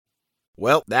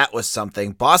Well, that was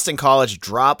something. Boston College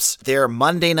drops their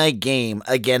Monday night game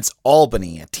against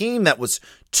Albany, a team that was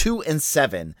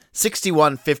 2-7,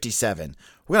 61-57.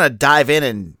 We're going to dive in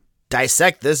and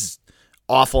dissect this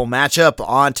awful matchup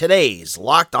on today's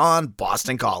Locked On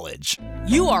Boston College.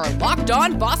 You are Locked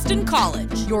On Boston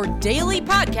College, your daily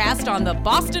podcast on the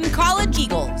Boston College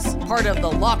Eagles, part of the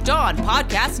Locked On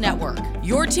Podcast Network,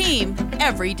 your team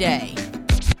every day.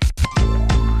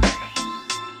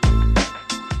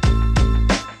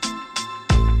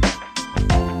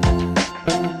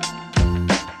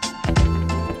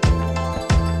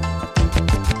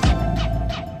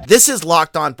 This is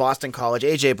Locked On Boston College.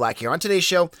 AJ Black here. On today's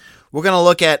show, we're going to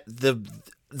look at the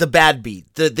bad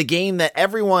beat, the game that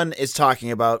everyone is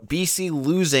talking about, BC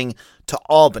losing to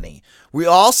Albany. We're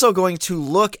also going to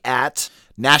look at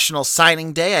National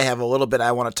Signing Day. I have a little bit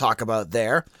I want to talk about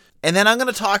there. And then I'm going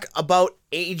to talk about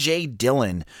AJ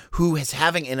Dillon, who is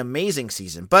having an amazing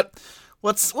season. But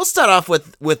we'll start off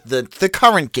with the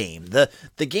current game, the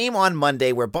game on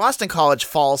Monday where Boston College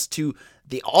falls to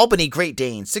the Albany Great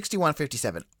Danes,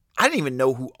 61-57. I didn't even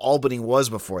know who Albany was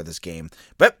before this game,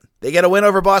 but they get a win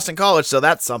over Boston College, so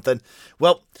that's something.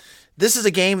 Well, this is a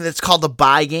game that's called the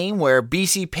bye game, where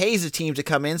BC pays a team to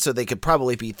come in so they could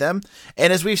probably beat them.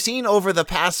 And as we've seen over the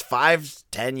past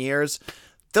 5-10 years,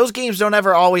 those games don't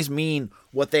ever always mean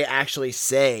what they actually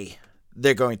say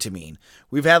they're going to mean.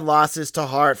 We've had losses to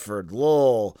Hartford,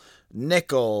 Lowell,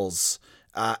 Nichols,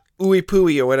 Ooey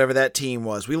Pooey or whatever that team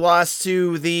was. We lost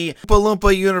to the Oompa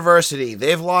Loompa University.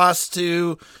 They've lost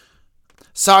to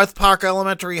South Park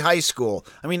Elementary High School.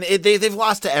 I mean, they've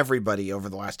lost to everybody over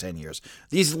the last 10 years.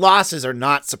 These losses are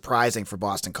not surprising for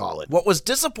Boston College. What was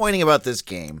disappointing about this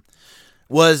game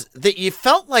was that you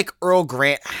felt like Earl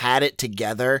Grant had it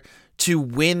together to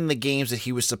win the games that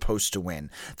he was supposed to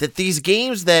win. That these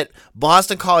games that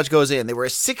Boston College goes in, they were a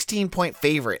 16-point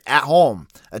favorite at home,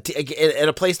 at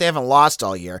a place they haven't lost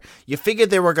all year. You figured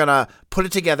they were going to put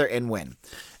it together and win.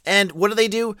 And what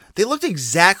do? They looked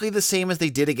exactly the same as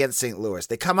they did against St. Louis.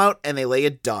 They come out and they lay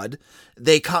a dud.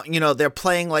 They're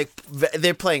playing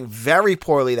very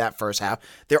poorly that first half.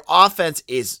 Their offense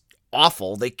is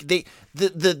awful.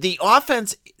 The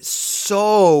offense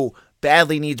so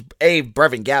badly needs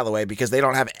Brevin Galloway because they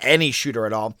don't have any shooter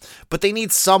at all, but they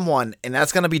need someone, and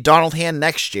that's going to be Donald Hand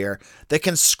next year, that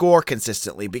can score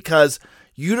consistently, because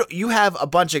you have a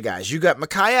bunch of guys. You got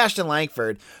Mekhi Ashton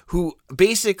Langford, who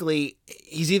basically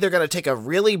he's either going to take a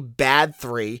really bad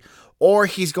three or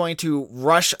he's going to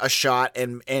rush a shot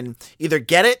and either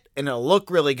get it and it'll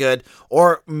look really good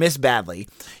or miss badly.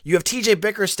 You have TJ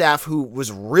Bickerstaff, who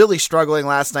was really struggling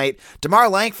last night. DeMar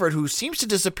Langford, who seems to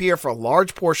disappear for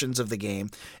large portions of the game.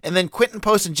 And then Quentin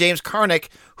Post and James Karnick,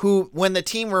 who, when the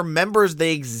team remembers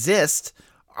they exist,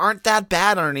 aren't that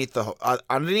bad underneath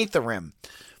the rim.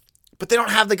 But they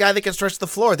don't have the guy that can stretch the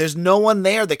floor. There's no one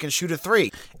there that can shoot a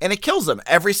three. And it kills them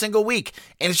every single week.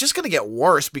 And it's just going to get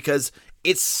worse because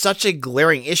it's such a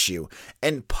glaring issue.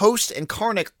 And Post and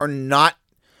Karnick are not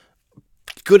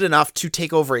good enough to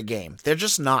take over a game. They're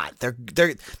just not.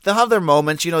 They'll have their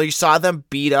moments. You saw them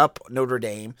beat up Notre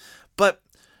Dame. But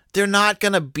they're not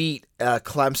going to beat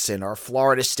Clemson or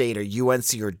Florida State or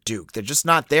UNC or Duke. They're just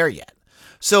not there yet.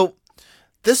 So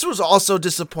this was also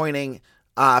disappointing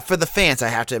for the fans, I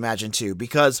have to imagine, too,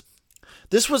 because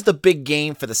this was the big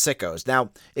game for the Sickos. Now,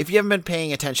 if you haven't been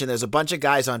paying attention, there's a bunch of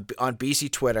guys on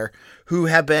BC Twitter who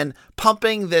have been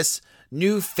pumping this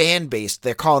new fan base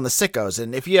they're calling the Sickos.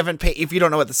 And if you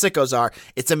don't know what the Sickos are,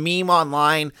 it's a meme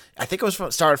online. I think it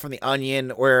was started from The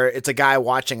Onion, where it's a guy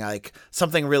watching like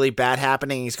something really bad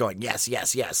happening. He's going, yes,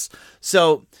 yes, yes.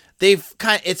 So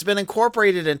it's been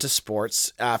incorporated into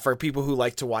sports for people who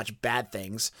like to watch bad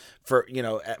things for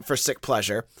sick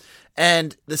pleasure.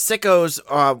 And the Sickos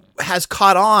has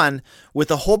caught on with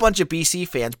a whole bunch of BC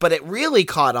fans, but it really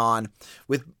caught on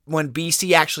with when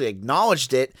BC actually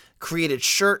acknowledged it, created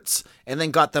shirts, and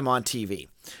then got them on TV.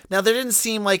 Now, there didn't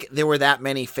seem like there were that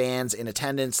many fans in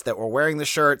attendance that were wearing the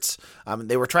shirts.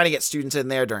 They were trying to get students in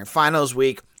there during finals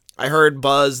week. I heard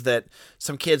buzz that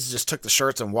some kids just took the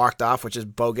shirts and walked off, which is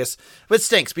bogus. But it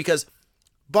stinks because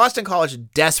Boston College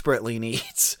desperately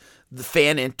needs the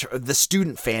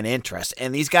student fan interest,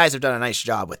 and these guys have done a nice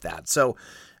job with that. So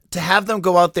to have them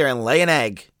go out there and lay an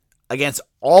egg against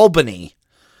Albany,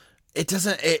 it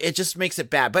just makes it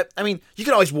bad. But I mean, you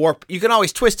can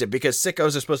always twist it, because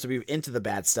Sickos are supposed to be into the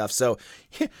bad stuff. So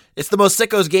it's the most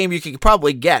Sickos game you can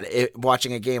probably get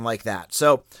watching a game like that.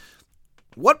 So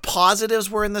what positives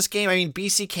were in this game? I mean,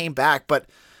 BC came back, but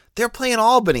they're playing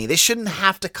Albany. They shouldn't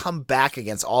have to come back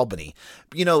against Albany.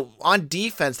 On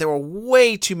defense, there were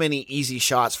way too many easy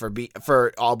shots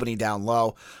for Albany down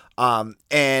low.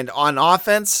 And on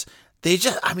offense,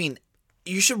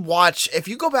 you should watch. If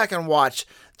you go back and watch,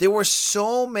 there were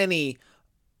so many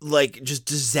just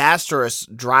disastrous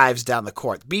drives down the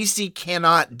court. BC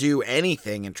cannot do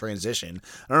anything in transition.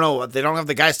 I don't know. They don't have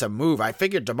the guys to move. I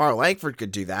figured DeMar Langford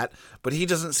could do that, but he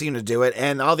doesn't seem to do it.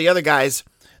 And all the other guys,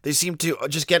 they seem to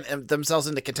just get themselves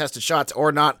into contested shots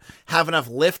or not have enough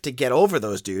lift to get over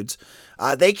those dudes.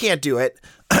 They can't do it.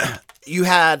 You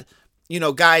had,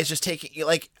 guys just taking,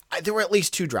 there were at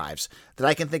least 2 drives that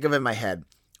I can think of in my head.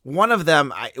 One of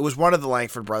them, it was one of the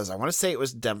Langford brothers. I want to say it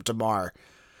was DeMar.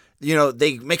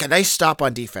 They make a nice stop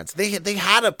on defense. They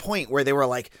had a point where they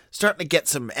were starting to get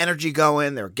some energy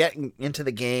going. They were getting into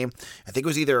the game. I think it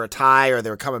was either a tie or they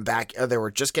were coming back or they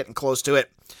were just getting close to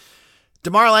it.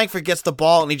 DeMar Langford gets the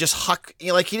ball and he just he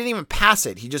didn't even pass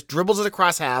it. He just dribbles it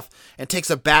across half and takes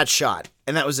a bad shot.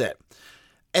 And that was it.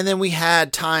 And then we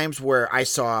had times where I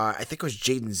think it was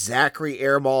Jaden Zachary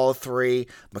airball a 3,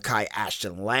 Makai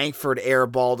Ashton Langford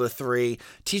airballed a 3,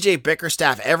 TJ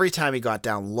Bickerstaff, every time he got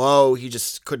down low, he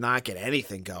just could not get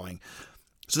anything going.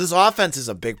 So this offense is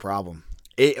a big problem.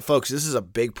 Folks, this is a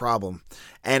big problem.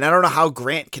 And I don't know how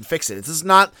Grant can fix it. This is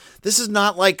not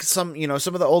like some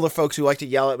of the older folks who like to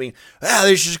yell at me,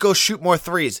 they should just go shoot more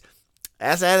threes.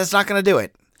 That's not going to do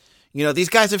it. These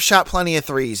guys have shot plenty of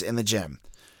threes in the gym.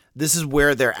 This is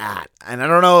where they're at. And I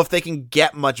don't know if they can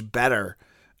get much better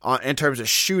in terms of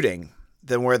shooting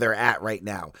than where they're at right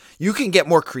now. You can get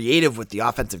more creative with the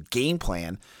offensive game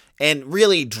plan and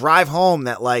really drive home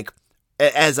that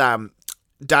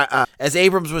as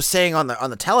Abrams was saying on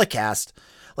the telecast,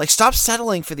 stop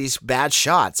settling for these bad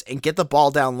shots and get the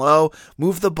ball down low,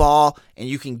 move the ball, and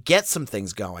you can get some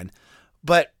things going.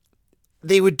 But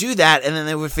they would do that, and then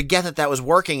they would forget that was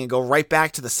working and go right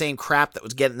back to the same crap that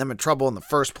was getting them in trouble in the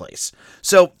first place.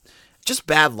 So, just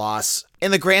bad loss. In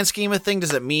the grand scheme of things,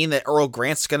 does it mean that Earl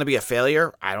Grant's going to be a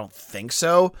failure? I don't think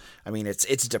so. I mean,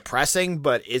 it's depressing,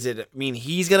 but does it mean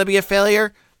he's going to be a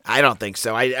failure? I don't think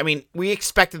so. I mean, we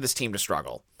expected this team to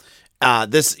struggle.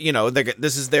 This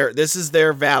is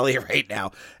their valley right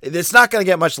now. It's not going to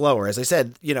get much lower. As I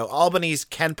said, Albany's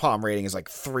KenPom rating is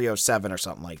 307 or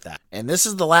something like that. And this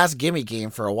is the last gimme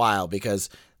game for a while because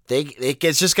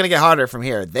it's just going to get harder from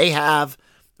here. They have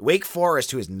Wake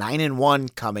Forest, who is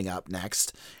 9-1 coming up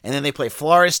next, and then they play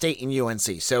Florida State and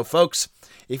UNC. So, folks,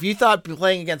 if you thought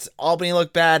playing against Albany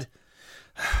looked bad,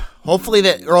 hopefully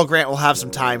that Earl Grant will have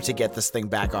some time to get this thing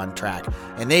back on track.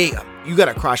 And you got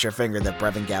to cross your finger that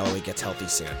Brevin Galloway gets healthy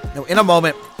soon. Now, in a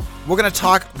moment, we're going to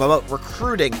talk about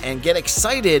recruiting and get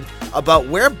excited about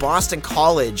where Boston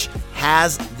College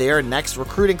has their next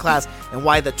recruiting class and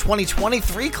why the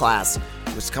 2023 class,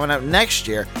 which is coming out next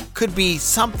year, could be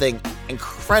something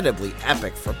incredibly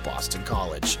epic for Boston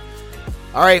College.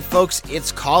 All right, folks,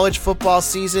 it's college football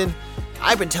season.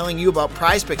 I've been telling you about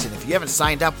PrizePicks, and if you haven't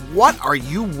signed up, what are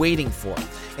you waiting for?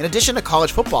 In addition to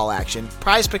college football action,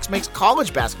 PrizePicks makes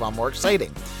college basketball more exciting.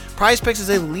 PrizePicks is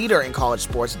a leader in college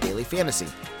sports and daily fantasy.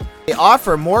 They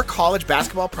offer more college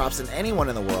basketball props than anyone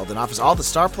in the world and offers all the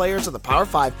star players of the Power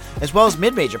 5 as well as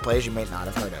mid-major players you may not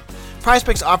have heard of.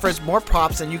 PrizePicks offers more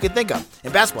props than you could think of.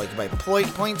 In basketball, you can buy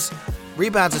points,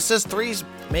 rebounds, assists, threes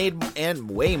made,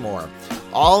 and way more.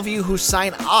 All of you who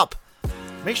sign up,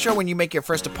 make sure when you make your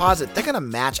first deposit, they're going to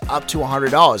match up to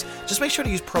 $100. Just make sure to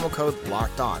use promo code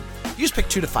LOCKEDON. You just pick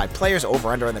 2 to 5 players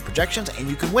over/under on the projections, and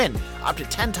you can win up to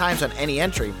 10 times on any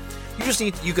entry.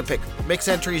 You could pick mixed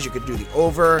entries. You could do the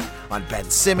over on Ben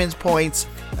Simmons points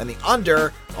and the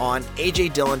under on A.J.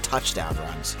 Dillon touchdown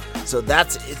runs. So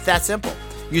it's that simple.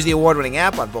 Use the award-winning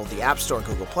app on both the App Store and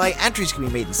Google Play. Entries can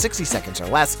be made in 60 seconds or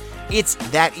less. It's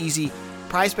that easy.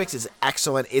 PrizePicks is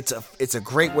excellent. It's a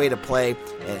great way to play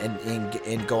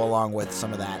and go along with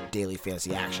some of that daily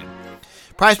fantasy action.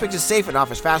 PrizePicks is safe and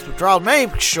offers fast withdrawal.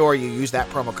 Make sure you use that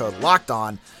promo code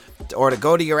LOCKEDON or to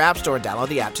go to your app store and download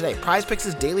the app today. PrizePicks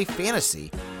is daily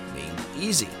fantasy made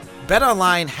easy.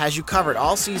 BetOnline has you covered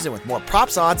all season with more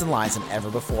props, odds, and lines than ever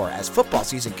before as football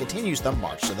season continues the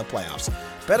march to the playoffs.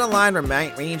 BetOnline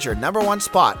remains your number one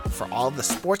spot for all of the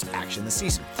sports action this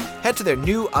season. Head to their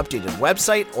new updated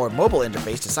website or mobile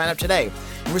interface to sign up today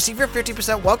and receive your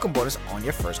 50% welcome bonus on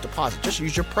your first deposit. Just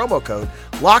use your promo code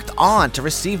LOCKEDON to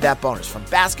receive that bonus from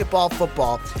basketball,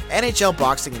 football, NHL,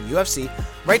 boxing, and UFC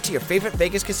right to your favorite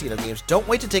Vegas casino games. Don't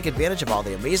wait to take advantage of all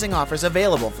the amazing offers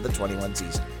available for the 21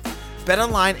 season.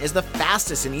 BetOnline is the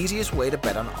fastest and easiest way to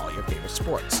bet on all your favorite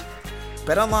sports.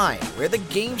 BetOnline, where the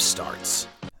game starts.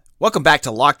 Welcome back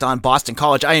to Locked On Boston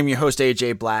College. I am your host,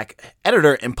 AJ Black,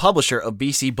 editor and publisher of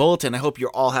BC Bulletin. I hope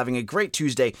you're all having a great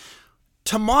Tuesday.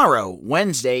 Tomorrow,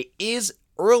 Wednesday, is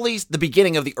the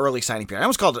beginning of the early signing period. I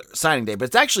almost called it signing day, but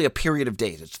it's actually a period of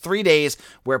days. It's 3 days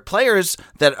where players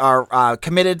that are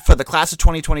committed for the class of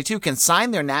 2022 can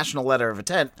sign their national letter of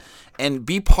intent and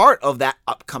be part of that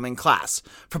upcoming class.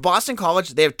 For Boston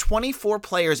College, they have 24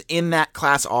 players in that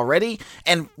class already,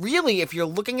 and really, if you're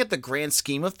looking at the grand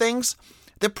scheme of things,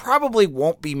 there probably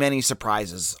won't be many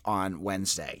surprises on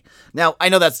Wednesday. Now, I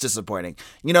know that's disappointing.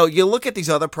 You know, you look at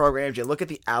these other programs, you look at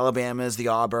the Alabamas, the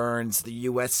Auburns, the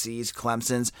USCs,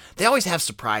 Clemsons, they always have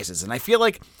surprises, and I feel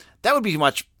like that would be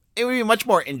much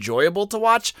more enjoyable to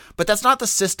watch, but that's not the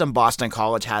system Boston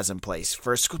College has in place.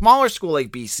 For a smaller school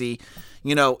like BC,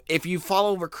 you know, if you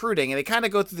follow recruiting, and they kind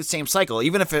of go through the same cycle,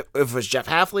 even if it was Jeff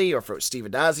Hafley or if it was Steve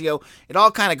Addazio, it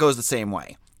all kind of goes the same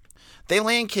way. They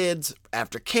land kids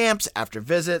after camps, after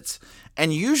visits,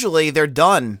 and usually they're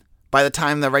done by the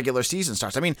time the regular season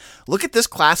starts. I mean, look at this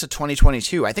class of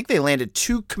 2022. I think they landed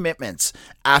 2 commitments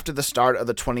after the start of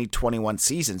the 2021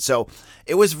 season. So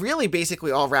it was really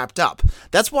basically all wrapped up.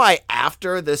 That's why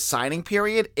after this signing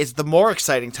period is the more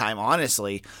exciting time,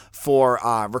 honestly, for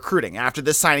recruiting. After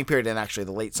this signing period and actually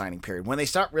the late signing period, when they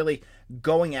start really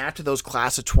going after those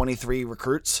class of 23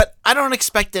 recruits. But I don't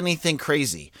expect anything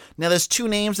crazy. Now, there's 2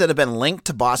 names that have been linked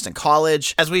to Boston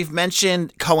College. As we've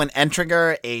mentioned, Cohen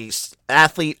Entringer, a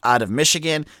athlete out of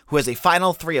Michigan, who has a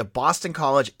Final 3 of Boston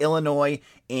College, Illinois,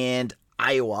 and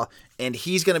Iowa, and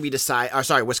he's going to be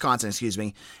Wisconsin, excuse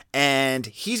me, and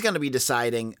he's going to be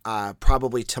deciding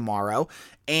probably tomorrow.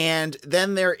 And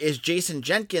then there is Jason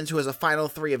Jenkins, who has a Final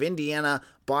 3 of Indiana,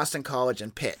 Boston College,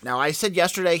 and Pitt. Now, I said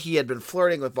yesterday he had been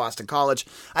flirting with Boston College.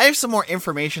 I have some more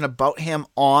information about him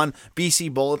on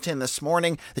BC Bulletin this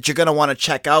morning that you're going to want to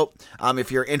check out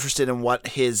if you're interested in what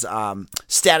his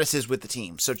status is with the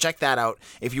team. So check that out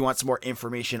if you want some more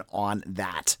information on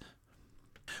that.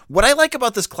 What I like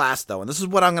about this class, though, and this is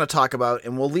what I'm going to talk about,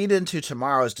 and we'll lead into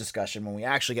tomorrow's discussion when we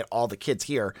actually get all the kids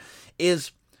here,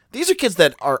 is these are kids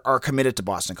that are committed to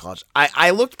Boston College. I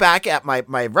looked back at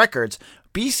my records.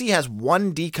 BC has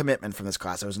 1 decommitment from this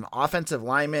class. It was an offensive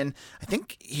lineman. I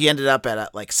think he ended up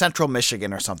at like Central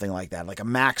Michigan or something like that, like a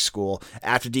MAC school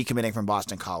after decommitting from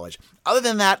Boston College. Other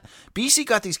than that, BC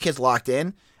got these kids locked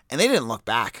in, and they didn't look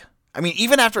back. I mean,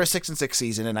 even after a 6-6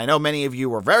 season, and I know many of you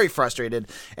were very frustrated,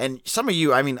 and some of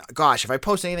you, I mean, gosh, if I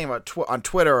post anything about on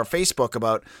Twitter or Facebook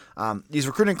about these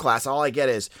recruiting classes, all I get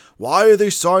is, why are they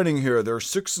signing here? They're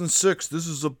 6-6. This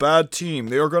is a bad team.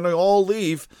 They are going to all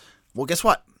leave. Well, guess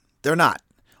what? They're not.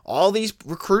 All these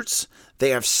recruits, they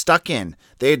have stuck in.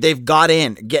 They've got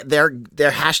in. Get their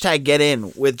hashtag get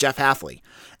in with Jeff Hafley.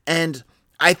 And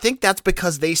I think that's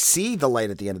because they see the light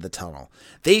at the end of the tunnel.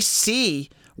 They see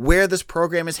where this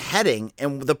program is heading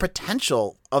and the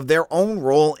potential of their own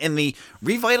role in the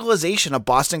revitalization of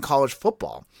Boston College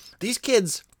football. These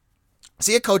kids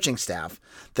see a coaching staff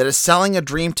that is selling a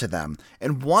dream to them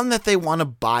and one that they want to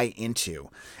buy into.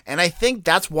 And I think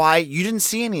that's why you didn't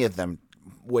see any of them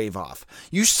wave off.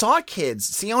 You saw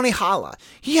kids, Sione Hala,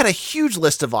 he had a huge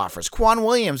list of offers. Quan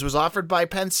Williams was offered by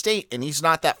Penn State, and he's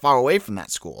not that far away from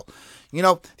that school. You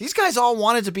know, these guys all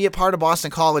wanted to be a part of Boston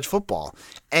College football.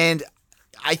 And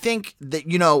I think that,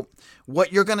 you know,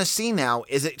 what you're going to see now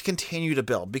is it continue to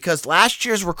build, because last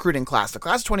year's recruiting class, the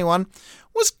class of 21,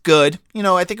 was good. You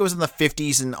know, I think it was in the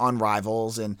 50s and on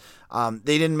Rivals, and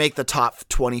they didn't make the top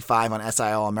 25 on SI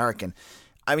All-American.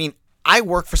 I mean, I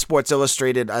work for Sports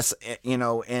Illustrated, you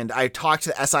know, and I talk to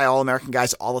the SI All-American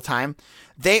guys all the time.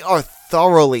 They are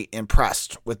thoroughly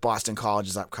impressed with Boston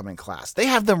College's upcoming class. They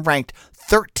have them ranked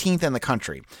 13th in the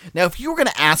country. Now, if you were going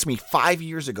to ask me 5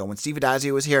 years ago when Steve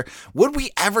Addazio was here, would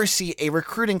we ever see a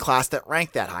recruiting class that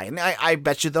ranked that high? And I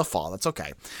bet you they'll fall. That's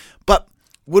okay. But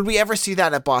would we ever see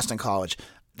that at Boston College?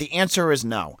 The answer is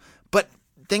no. But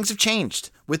things have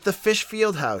changed with the Fish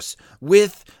Fieldhouse,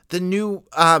 with the new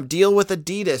deal with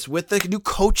Adidas, with the new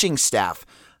coaching staff.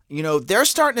 You know, they're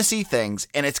starting to see things,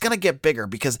 and it's going to get bigger,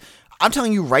 because I'm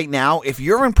telling you right now, if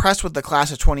you're impressed with the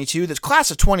class of 22, this class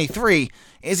of 23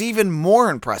 is even more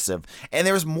impressive. And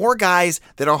there's more guys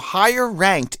that are higher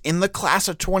ranked in the class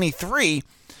of 23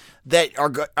 that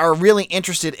are really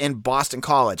interested in Boston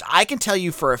College. I can tell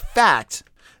you for a fact,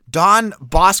 Don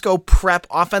Bosco Prep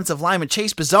offensive lineman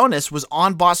Chase Bizonis was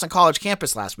on Boston College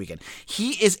campus last weekend.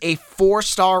 He is a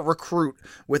 4-star recruit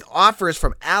with offers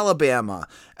from Alabama,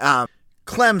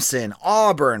 Clemson,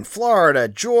 Auburn, Florida,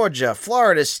 Georgia,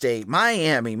 Florida State,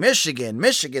 Miami, Michigan,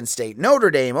 Michigan State, Notre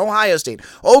Dame, Ohio State,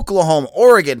 Oklahoma,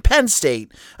 Oregon, Penn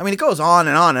State. I mean, it goes on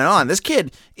and on and on. This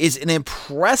kid is an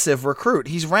impressive recruit.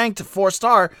 He's ranked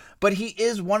 4-star, but he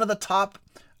is one of the top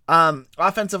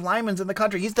offensive linemen in the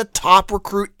country. He's the top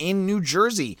recruit in New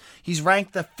Jersey. He's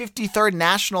ranked the 53rd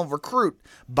national recruit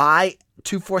by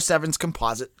 247's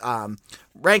composite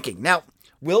ranking. Now,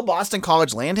 will Boston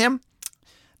College land him?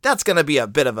 That's going to be a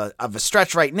bit of a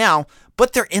stretch right now,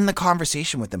 but they're in the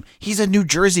conversation with him. He's a New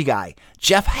Jersey guy.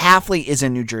 Jeff Hafley is a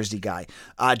New Jersey guy.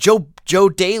 Joe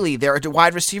Daly, their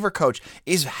wide receiver coach,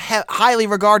 is highly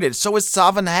regarded. So is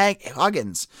Savin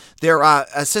Huggins, their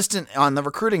assistant on the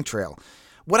recruiting trail.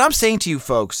 What I'm saying to you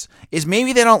folks is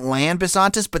maybe they don't land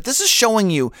Bisontis, but this is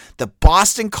showing you that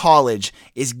Boston College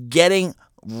is getting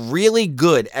really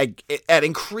good at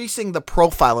increasing the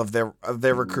profile of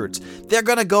their recruits. They're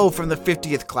going to go from the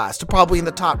 50th class to probably in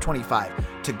the top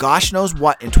 25 to gosh knows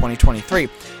what in 2023.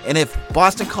 And if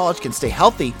Boston College can stay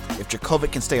healthy, if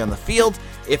Jurkovec can stay on the field,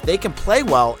 if they can play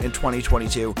well in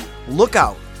 2022, look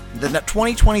out. The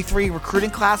 2023 recruiting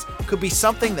class could be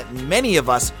something that many of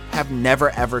us have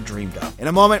never ever dreamed of. In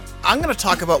a moment, I'm going to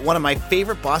talk about one of my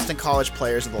favorite Boston College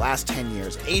players of the last 10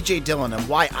 years, A.J. Dillon, and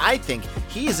why I think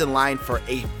he is in line for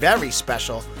a very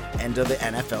special end of the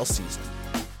NFL season.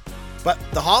 But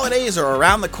the holidays are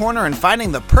around the corner and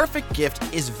finding the perfect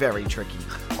gift is very tricky.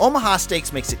 Omaha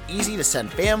Steaks makes it easy to send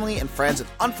family and friends an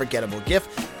unforgettable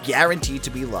gift guaranteed to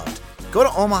be loved. Go to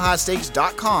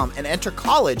omahasteaks.com and enter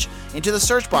college into the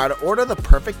search bar to order the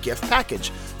perfect gift package.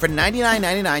 For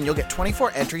 $99.99, you'll get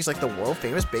 24 entries like the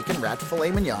world-famous bacon wrapped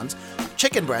filet mignons,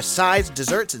 chicken breast, sides,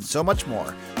 desserts, and so much more.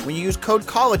 When you use code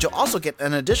COLLEGE, you'll also get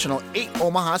an additional 8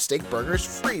 Omaha Steak burgers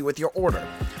free with your order.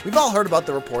 We've all heard about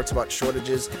the reports about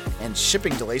shortages and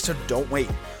shipping delays, so don't wait.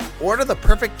 Order the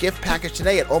perfect gift package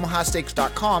today at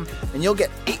omahasteaks.com and you'll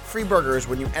get 8 free burgers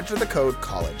when you enter the code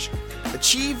COLLEGE.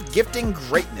 Achieve gifting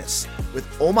greatness with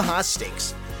Omaha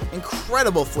Steaks.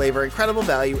 Incredible flavor, incredible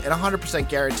value, and 100%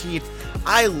 guaranteed.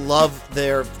 I love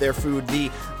their food.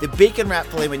 The bacon wrapped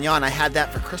filet mignon, I had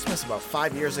that for Christmas about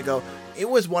 5 years ago. It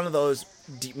was one of those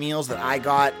meals that I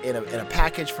got in a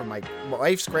package from my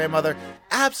wife's grandmother.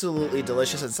 Absolutely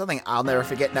delicious and something I'll never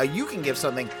forget. Now you can give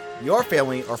something your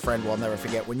family or friend will never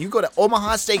forget when you go to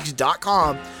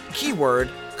omahasteaks.com, keyword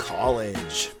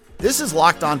college. This is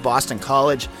Locked On Boston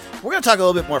College. We're going to talk a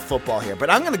little bit more football here,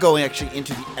 but I'm going to go actually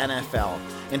into the NFL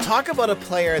and talk about a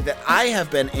player that I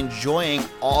have been enjoying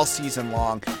all season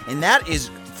long, and that is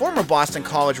former Boston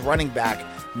College running back,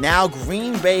 now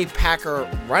Green Bay Packer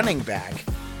running back,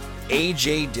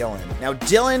 A.J. Dillon. Now,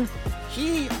 Dillon,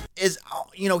 he is,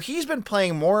 he's been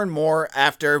playing more and more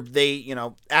after after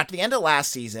the end of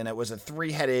last season. It was a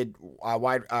 3-headed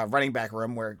wide running back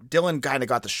room where Dillon kind of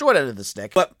got the short end of the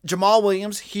stick. But Jamal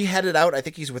Williams, he headed out. I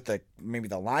think he's with maybe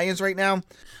the Lions right now.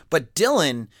 But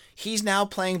Dillon, he's now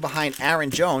playing behind Aaron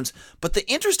Jones. But the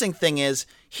interesting thing is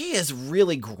he has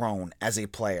really grown as a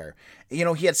player. He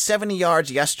had 70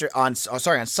 yards on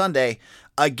Sunday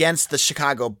against the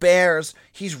Chicago Bears.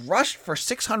 He's rushed for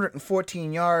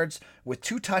 614 yards with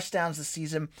 2 touchdowns this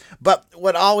season. But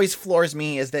what always floors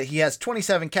me is that he has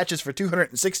 27 catches for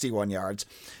 261 yards.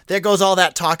 There goes all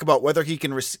that talk about whether he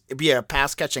can be a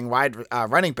pass-catching wide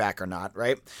running back or not,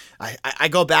 right? I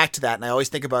go back to that, and I always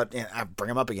think about, I bring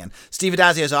him up again, Steve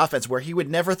Adazio's offense, where he would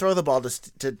never throw the ball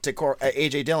to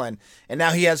A.J. Dillon, and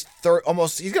now he has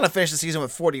he's going to finish the season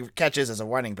with 40 catches as a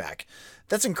running back.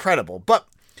 That's incredible. But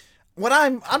what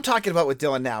I'm talking about with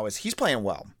Dillon now is he's playing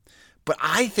well. But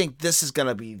I think this is going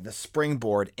to be the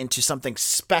springboard into something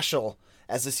special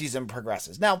as the season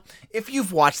progresses. Now, if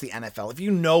you've watched the NFL, if you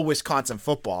know Wisconsin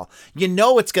football, you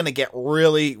know it's going to get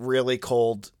really, really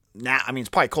cold now. I mean, it's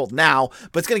probably cold now,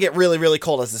 but it's going to get really, really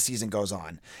cold as the season goes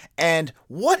on. And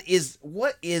what is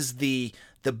the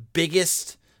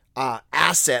biggest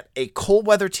asset a cold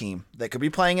weather team that could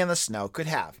be playing in the snow could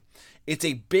have? It's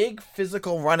a big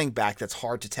physical running back that's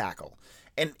hard to tackle.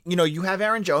 And, you have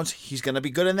Aaron Jones. He's going to be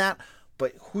good in that.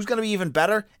 But who's going to be even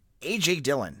better? A.J.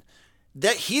 Dillon.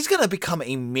 He's going to become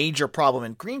a major problem.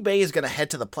 And Green Bay is going to head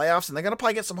to the playoffs, and they're going to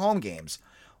probably get some home games.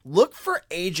 Look for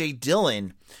A.J.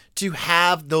 Dillon to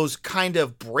have those kind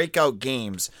of breakout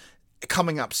games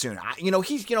coming up soon.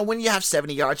 When you have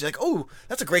 70 yards, you're like, oh,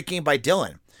 that's a great game by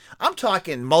Dillon. I'm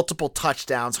talking multiple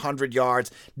touchdowns, 100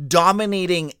 yards,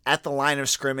 dominating at the line of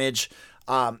scrimmage,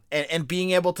 and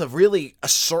being able to really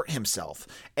assert himself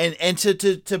and to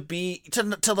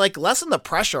lessen the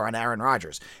pressure on Aaron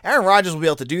Rodgers. Aaron Rodgers will be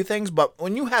able to do things, but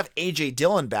when you have A.J.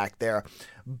 Dillon back there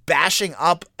bashing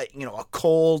up, a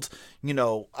cold,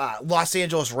 Los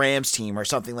Angeles Rams team or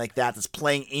something like that that's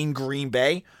playing in Green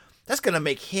Bay, that's going to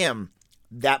make him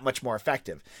that much more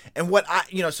effective. And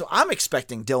so I'm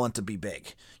expecting Dillon to be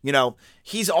big.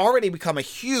 He's already become a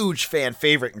huge fan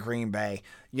favorite in Green Bay.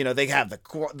 They have the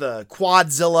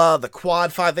Quadzilla, the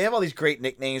Quad 5. They have all these great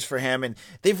nicknames for him, and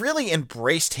they've really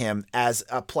embraced him as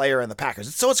a player in the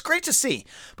Packers. So it's great to see,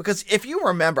 because if you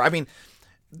remember,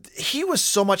 he was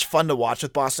so much fun to watch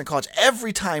with Boston College.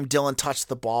 Every time Dylan touched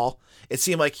the ball, it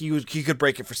seemed like he could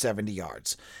break it for 70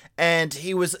 yards. And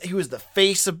he was the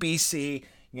face of BC,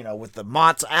 with the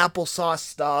Mott's applesauce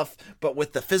stuff, but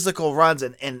with the physical runs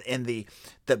and the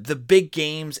big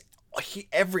games.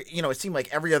 It seemed like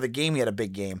every other game he had a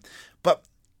big game. But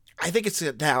I think it's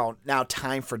now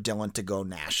time for Dylan to go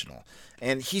national.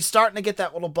 And he's starting to get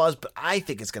that little buzz, but I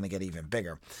think it's going to get even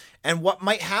bigger. And what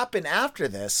might happen after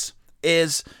this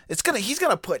is he's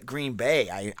going to put Green Bay,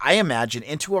 I imagine,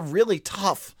 into a really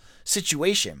tough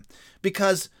situation,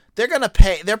 because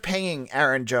they're paying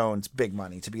Aaron Jones big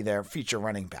money to be their feature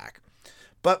running back.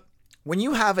 But when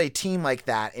you have a team like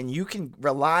that and you can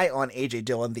rely on A.J.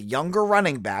 Dillon, the younger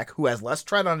running back who has less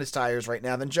tread on his tires right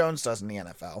now than Jones does in the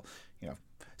NFL,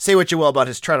 say what you will about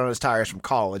his tread on his tires from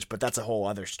college, but that's a whole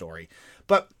other story.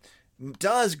 But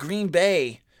does Green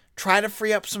Bay try to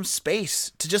free up some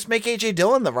space to just make A.J.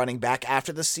 Dillon the running back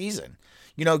after the season?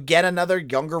 Get another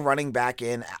younger running back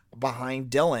in behind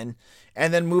Dillon,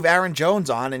 and then move Aaron Jones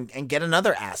on and get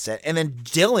another asset. And then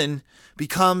Dillon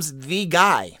becomes the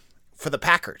guy for the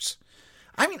Packers.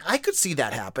 I mean, I could see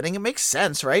that happening. It makes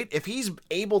sense, right? If he's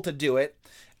able to do it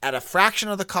at a fraction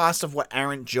of the cost of what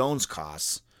Aaron Jones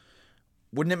costs,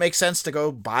 wouldn't it make sense to go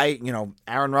buy,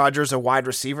 Aaron Rodgers, a wide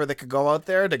receiver that could go out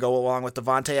there to go along with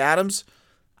Davante Adams?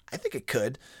 I think it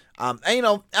could. I'm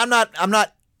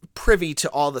not privy to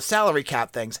all the salary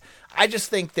cap things. I just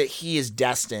think that he is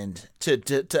destined to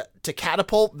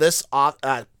catapult this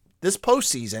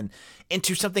postseason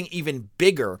into something even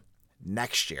bigger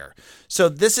next year. So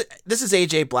this is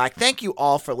AJ Black. Thank you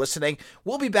all for listening.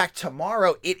 We'll be back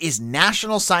tomorrow. It is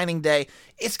National Signing Day.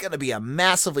 It's going to be a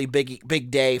massively big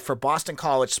day for Boston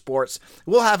College sports.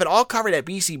 We'll have it all covered at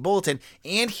BC Bulletin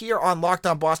and here on Locked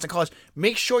On Boston College.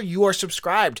 Make sure you are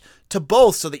subscribed to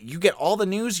both so that you get all the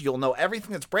news. You'll know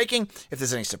everything that's breaking. If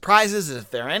there's any surprises, if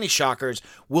there are any shockers,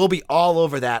 we'll be all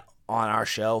over that on our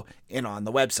show and on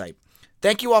the website.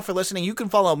 Thank you all for listening. You can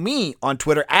follow me on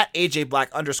Twitter at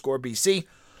AJBlack_BC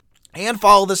and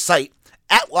follow the site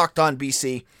at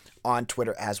LockedOnBC on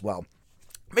Twitter as well.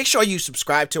 Make sure you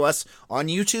subscribe to us on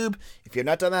YouTube if you've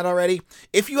not done that already.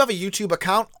 If you have a YouTube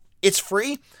account, it's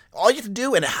free. All you have to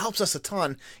do, and it helps us a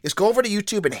ton, is go over to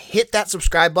YouTube and hit that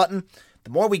subscribe button. The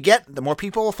more we get, the more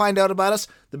people will find out about us,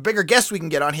 the bigger guests we can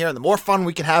get on here, and the more fun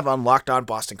we can have on Locked On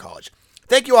Boston College.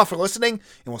 Thank you all for listening,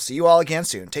 and we'll see you all again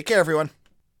soon. Take care, everyone.